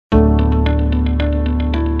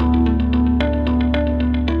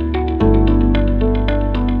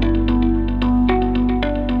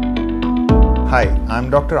Hi, I'm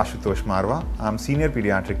Dr. Ashutosh Marwah. I'm Senior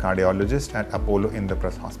Pediatric Cardiologist at Apollo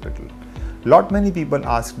Indraprastha Hospital. Many people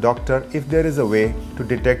ask doctor if there is a way to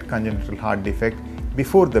detect congenital heart defect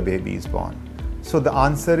before the baby is born. So the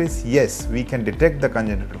answer is yes, we can detect the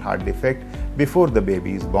congenital heart defect before the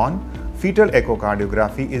baby is born. Fetal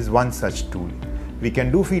echocardiography is one such tool. We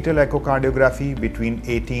can do fetal echocardiography between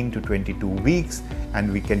 18 to 22 weeks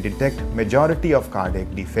and we can detect majority of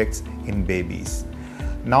cardiac defects in babies.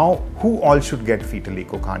 Now, who all should get fetal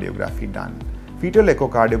echocardiography done? Fetal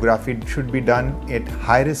echocardiography should be done at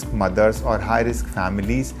high-risk mothers or high-risk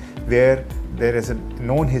families where there is a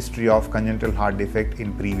known history of congenital heart defect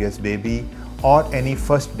in previous baby, or any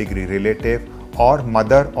first-degree relative or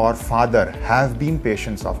mother or father have been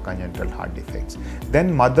patients of congenital heart defects.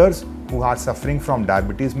 Then mothers who are suffering from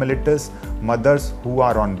diabetes mellitus, mothers who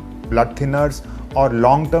are on blood thinners or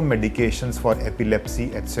long-term medications for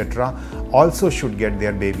epilepsy, etc. also should get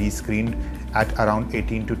their babies screened at around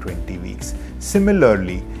 18 to 20 weeks.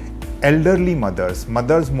 Similarly, elderly mothers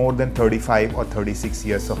more than 35 or 36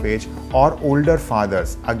 years of age, or older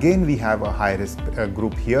fathers, again we have a high risk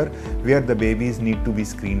group here where the babies need to be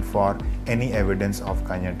screened for any evidence of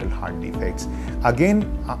congenital heart defects. Again,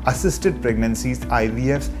 assisted pregnancies,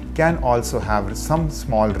 IVFs, can also have some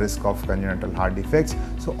small risk of congenital heart defects.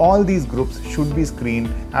 So all these groups should be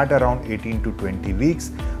screened at around 18 to 20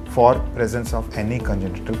 weeks for presence of any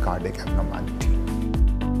congenital cardiac abnormality.